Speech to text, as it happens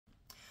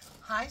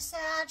Hi,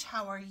 Sag.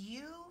 How are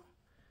you?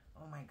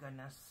 Oh, my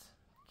goodness.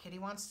 Kitty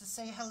wants to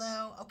say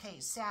hello. Okay,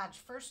 Sag,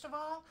 first of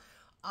all,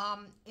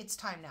 it's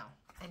time now.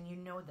 And you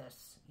know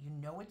this. You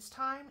know it's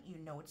time. You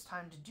know it's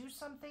time to do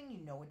something. You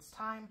know it's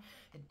time.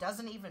 It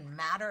doesn't even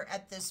matter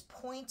at this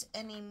point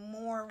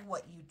anymore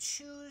what you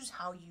choose,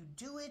 how you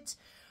do it.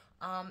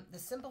 The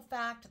simple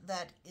fact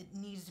that it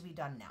needs to be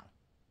done now.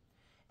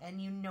 And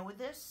you know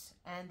this.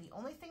 And the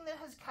only thing that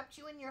has kept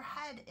you in your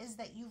head is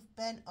that you've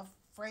been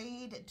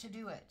afraid to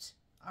do it.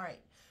 All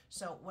right,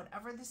 so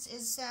whatever this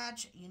is, Sag,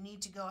 you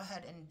need to go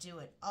ahead and do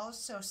it.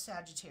 Also,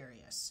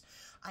 Sagittarius,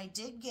 I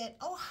did get,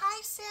 oh,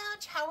 hi,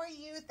 Sag. How are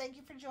you? Thank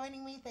you for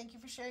joining me. Thank you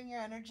for sharing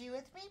your energy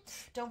with me.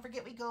 Don't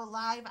forget, we go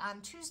live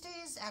on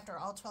Tuesdays. After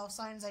all 12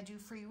 signs, I do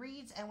free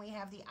reads, and we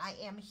have the I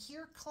Am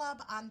Here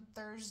Club on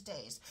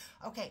Thursdays.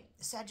 Okay,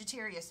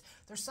 Sagittarius,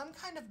 there's some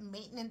kind of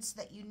maintenance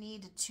that you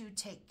need to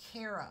take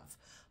care of,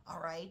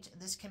 all right?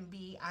 This can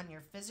be on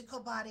your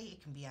physical body.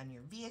 It can be on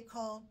your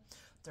vehicle.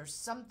 There's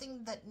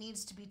something that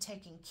needs to be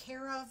taken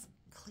care of,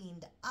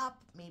 cleaned up.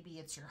 Maybe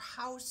it's your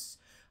house.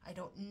 I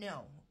don't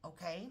know,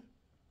 okay?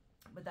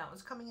 But that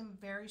was coming in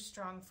very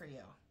strong for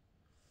you.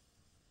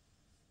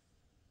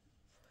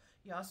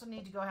 You also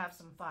need to go have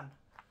some fun.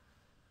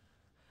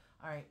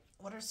 All right,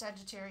 what are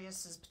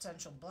Sagittarius's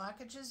potential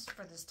blockages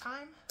for this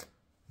time?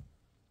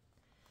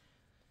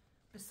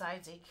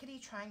 Besides a kitty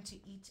trying to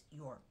eat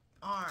your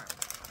arm.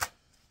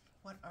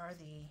 What are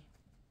the...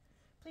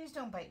 Please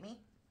don't bite me.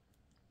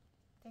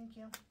 Thank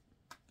you.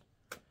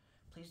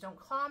 Please don't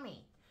claw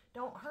me.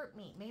 Don't hurt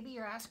me. Maybe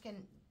you're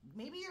asking,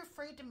 maybe you're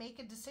afraid to make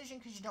a decision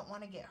because you don't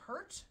want to get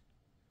hurt.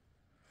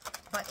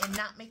 But in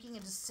not making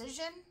a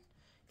decision,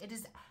 it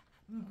is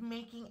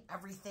making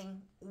everything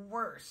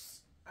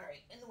worse. All right,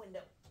 in the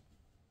window.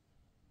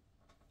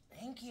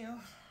 Thank you.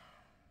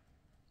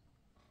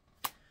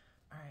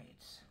 All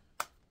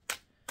right.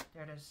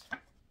 There it is.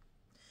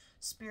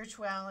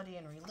 Spirituality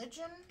and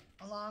religion,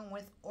 along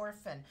with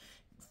orphan.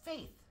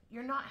 Faith.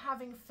 You're not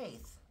having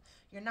faith.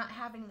 You're not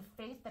having the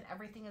faith that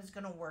everything is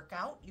going to work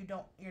out.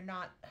 You're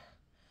not,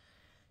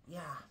 yeah.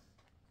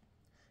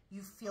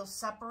 You feel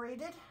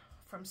separated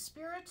from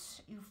spirit.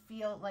 You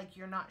feel like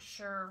you're not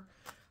sure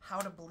how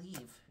to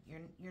believe.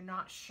 You're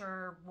not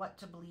sure what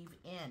to believe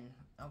in,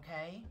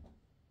 okay?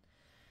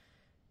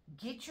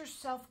 Get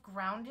yourself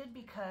grounded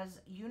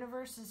because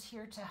universe is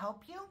here to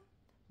help you.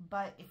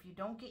 But if you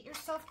don't get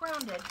yourself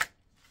grounded,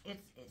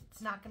 it's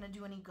not going to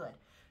do any good.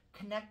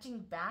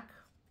 Connecting back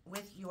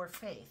with your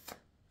faith,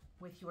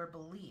 with your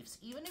beliefs.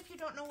 Even if you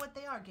don't know what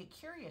they are, get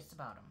curious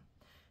about them.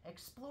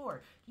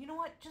 Explore. You know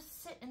what?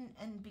 Just sit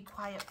and be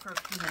quiet for a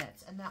few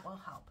minutes, and that will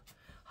help.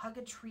 Hug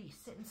a tree.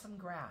 Sit in some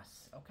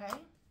grass, okay?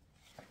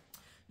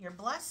 Your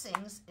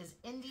blessings is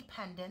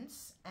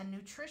independence and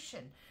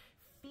nutrition.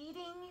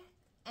 Feeding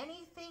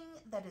anything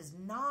that is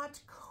not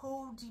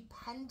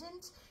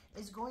codependent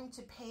is going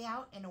to pay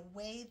out in a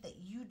way that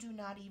you do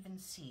not even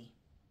see.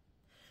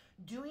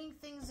 Doing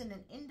things in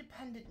an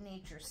independent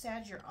nature.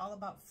 Sag, you're all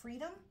about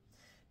freedom.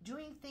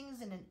 Doing things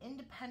in an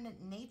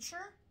independent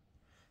nature,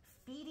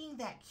 feeding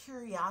that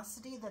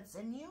curiosity that's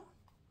in you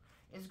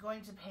is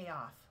going to pay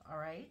off, all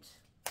right?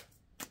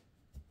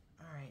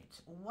 All right.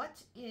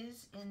 What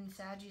is in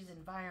Saggy's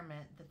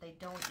environment that they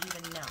don't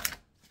even know?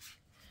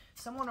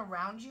 Someone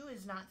around you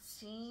is not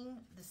seeing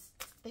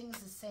things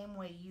the same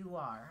way you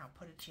are. I'll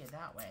put it to you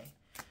that way.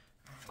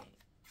 All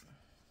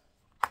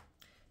right.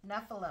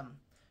 Nephilim.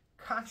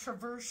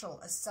 Controversial,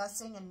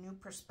 assessing and new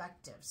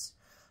perspectives.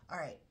 All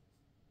right.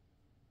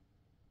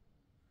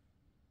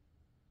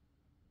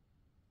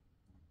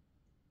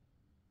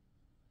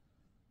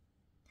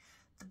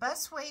 The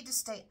best way to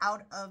stay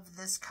out of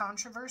this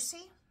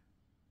controversy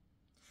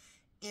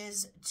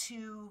is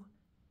to,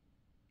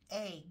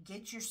 A,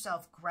 get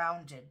yourself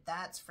grounded.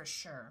 That's for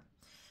sure.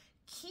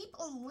 Keep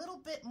a little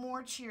bit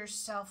more to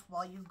yourself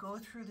while you go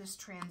through this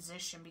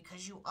transition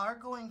because you are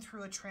going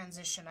through a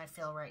transition, I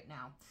feel, right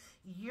now.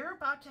 You're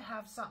about to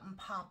have something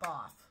pop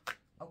off,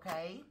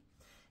 okay?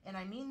 And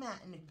I mean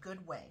that in a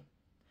good way.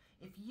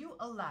 If you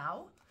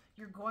allow,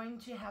 you're going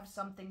to have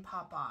something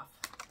pop off.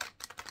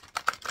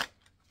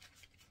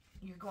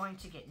 You're going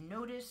to get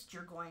noticed.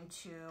 You're going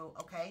to,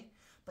 okay?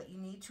 But you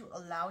need to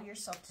allow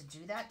yourself to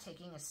do that,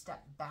 taking a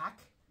step back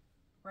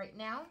right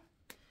now.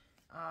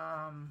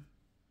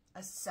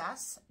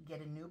 Assess,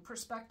 get a new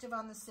perspective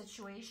on the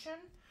situation,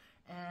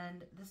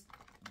 and this,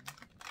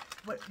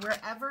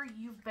 wherever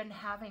you've been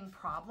having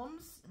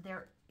problems,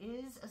 there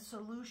is a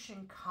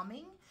solution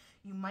coming.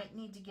 You might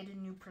need to get a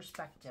new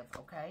perspective,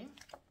 okay?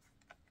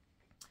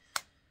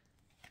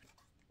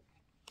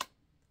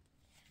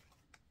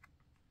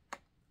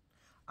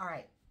 All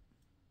right.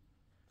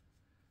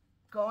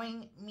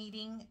 Going,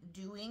 meeting,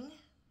 doing.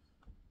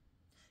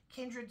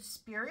 Kindred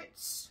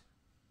spirits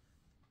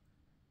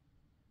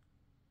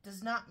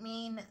does not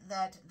mean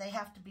that they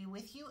have to be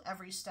with you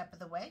every step of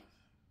the way.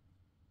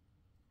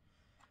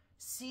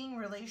 Seeing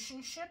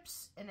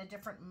relationships in a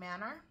different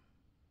manner.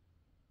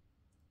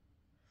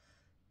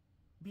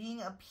 Being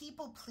a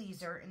people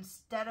pleaser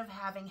instead of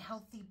having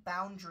healthy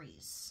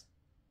boundaries.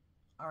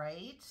 All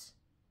right?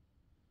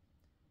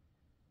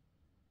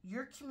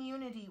 Your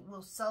community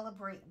will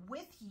celebrate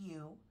with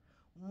you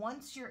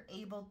once you're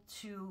able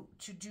to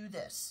do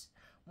this.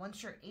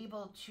 Once you're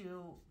able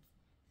to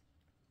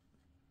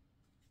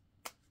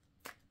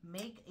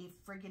make a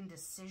friggin'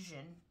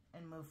 decision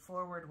and move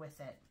forward with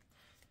it.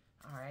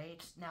 All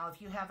right. Now,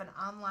 if you have an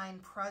online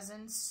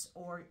presence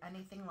or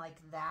anything like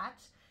that,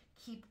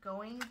 keep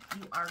going.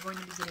 You are going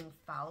to be getting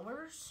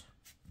followers.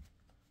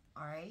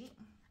 All right.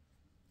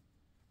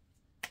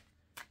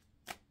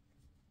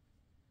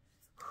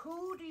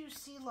 Who do you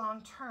see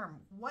long term?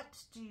 What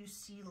do you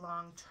see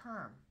long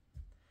term?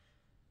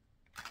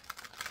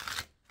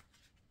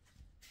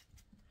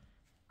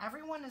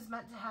 Everyone is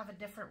meant to have a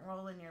different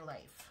role in your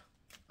life.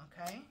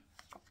 Okay?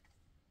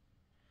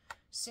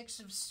 Six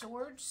of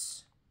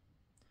Swords,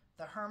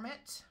 the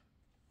Hermit,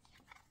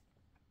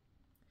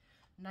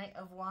 Knight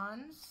of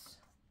Wands,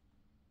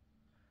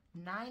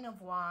 Nine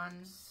of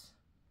Wands,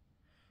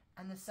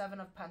 and the Seven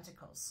of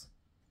Pentacles.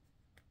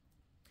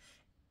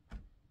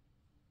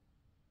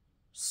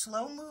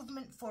 Slow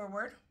movement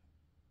forward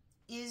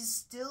is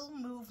still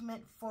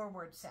movement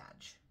forward, Sag.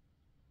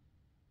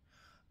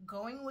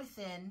 Going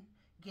within,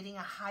 getting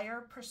a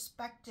higher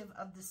perspective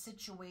of the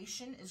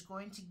situation is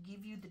going to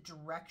give you the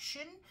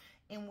direction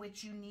in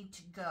which you need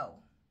to go.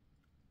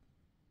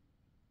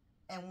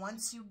 And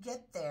once you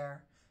get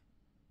there,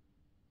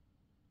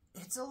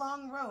 it's a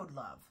long road,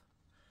 love.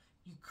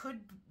 You could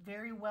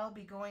very well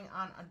be going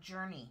on a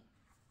journey.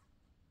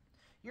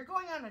 You're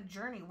going on a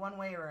journey one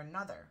way or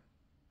another.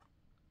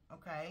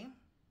 Okay?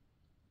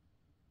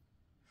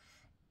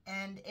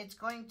 And it's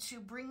going to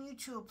bring you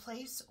to a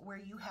place where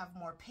you have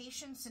more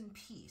patience and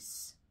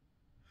peace.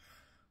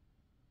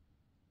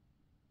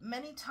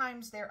 Many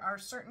times there are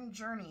certain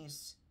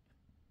journeys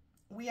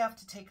we have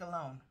to take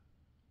alone.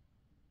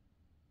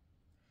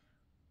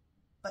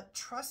 But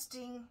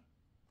trusting,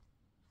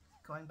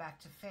 going back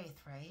to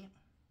faith, right?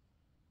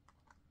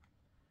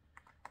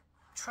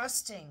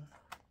 Trusting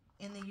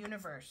in the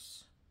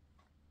universe.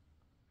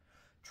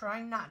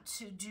 Trying not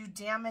to do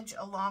damage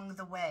along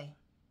the way.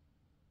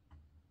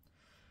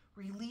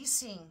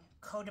 Releasing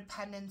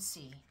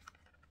codependency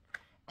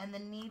and the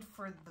need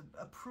for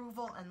the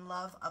approval and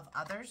love of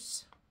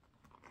others.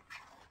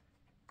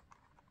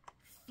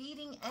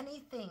 Feeding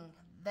anything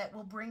that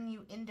will bring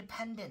you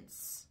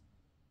independence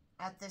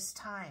at this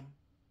time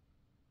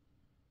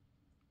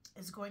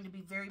is going to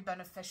be very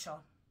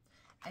beneficial.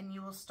 And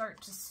you will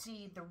start to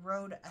see the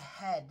road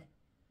ahead,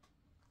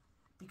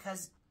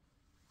 because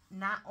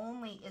not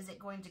only is it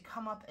going to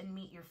come up and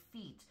meet your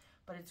feet,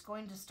 but it's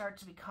going to start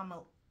to become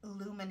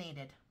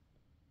illuminated.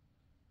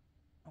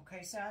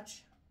 Okay, Sag?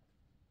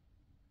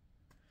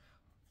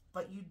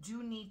 But you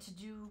do need to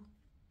do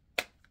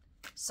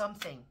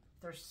something.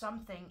 There's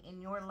something in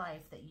your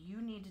life that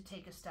you need to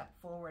take a step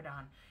forward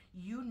on.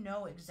 You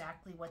know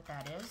exactly what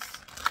that is.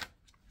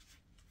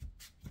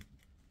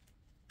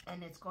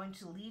 And it's going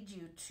to lead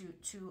you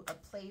to a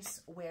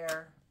place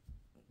where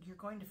you're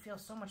going to feel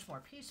so much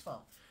more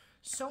peaceful.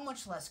 So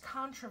much less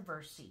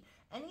controversy.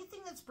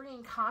 Anything that's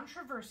bringing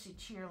controversy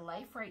to your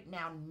life right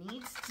now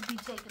needs to be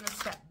taken a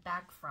step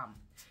back from.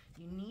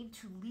 You need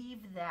to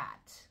leave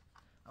that.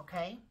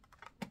 Okay?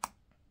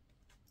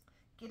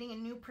 Getting a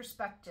new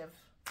perspective.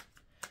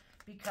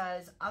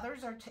 Because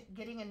others are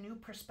getting a new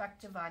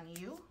perspective on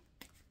you.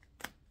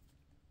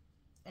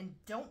 And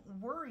don't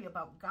worry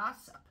about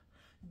gossip.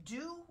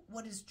 Do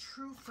what is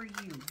true for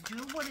you.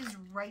 Do what is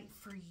right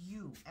for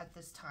you at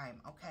this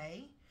time,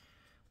 okay?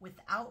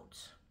 Without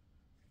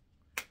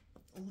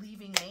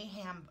leaving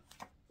mayhem.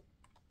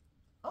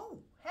 Oh,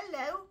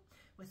 hello.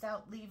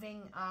 Without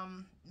leaving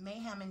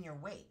mayhem in your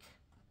wake.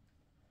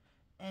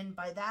 And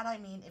by that I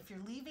mean, if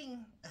you're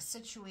leaving a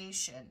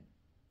situation,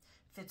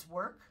 if it's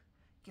work,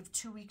 give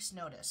 2 weeks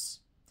notice.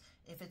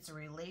 If it's a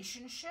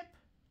relationship,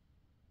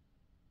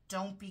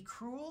 don't be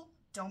cruel,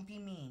 don't be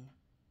mean.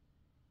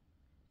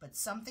 But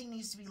something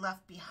needs to be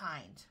left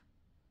behind.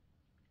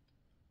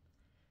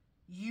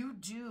 You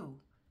do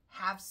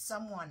have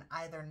someone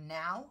either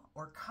now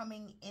or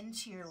coming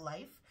into your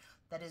life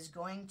that is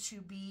going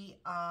to be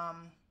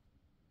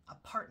a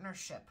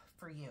partnership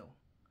for you.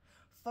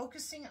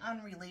 Focusing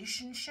on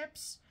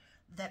relationships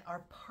that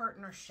are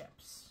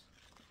partnerships.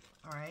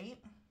 All right?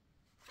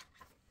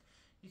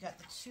 You got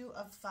the Two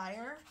of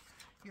Fire,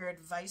 your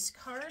advice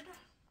card.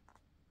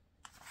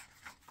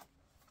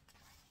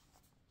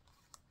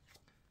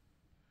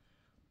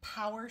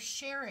 Power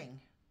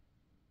sharing,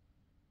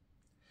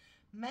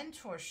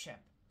 mentorship,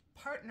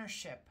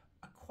 partnership,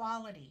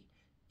 equality,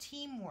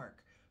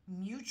 teamwork,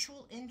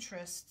 mutual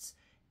interests,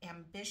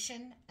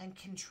 ambition, and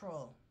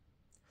control.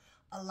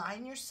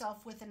 Align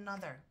yourself with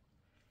another.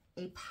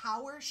 A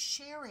power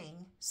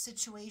sharing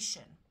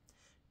situation.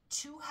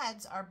 2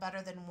 heads are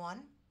better than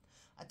one.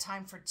 A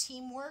time for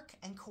teamwork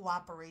and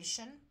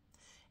cooperation.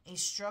 A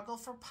struggle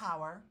for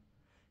power.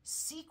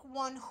 Seek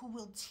one who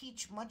will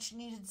teach much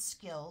needed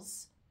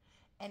skills.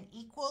 An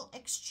equal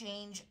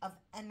exchange of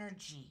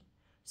energy.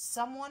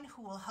 Someone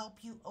who will help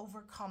you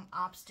overcome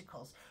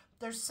obstacles.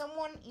 There's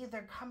someone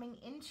either coming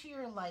into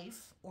your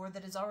life or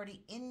that is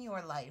already in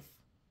your life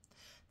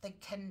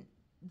that can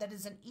that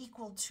is an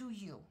equal to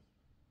you.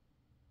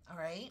 All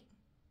right?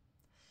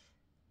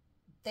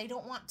 They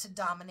don't want to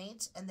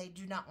dominate, and they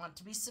do not want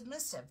to be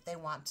submissive. They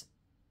want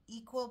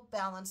equal,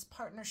 balanced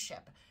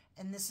partnership.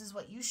 And this is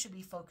what you should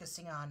be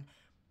focusing on.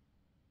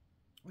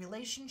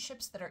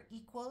 Relationships that are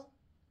equal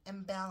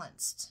and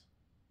balanced.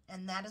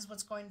 And that is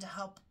what's going to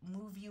help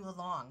move you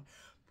along.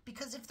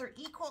 Because if they're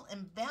equal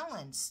and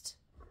balanced,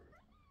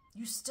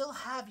 you still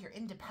have your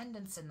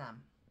independence in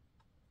them.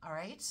 All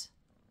right?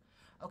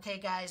 Okay,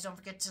 guys, don't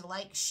forget to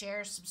like,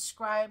 share,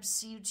 subscribe.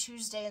 See you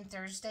Tuesday and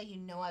Thursday. You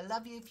know I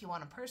love you. If you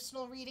want a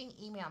personal reading,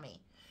 email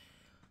me.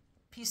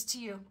 Peace to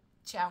you.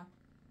 Ciao.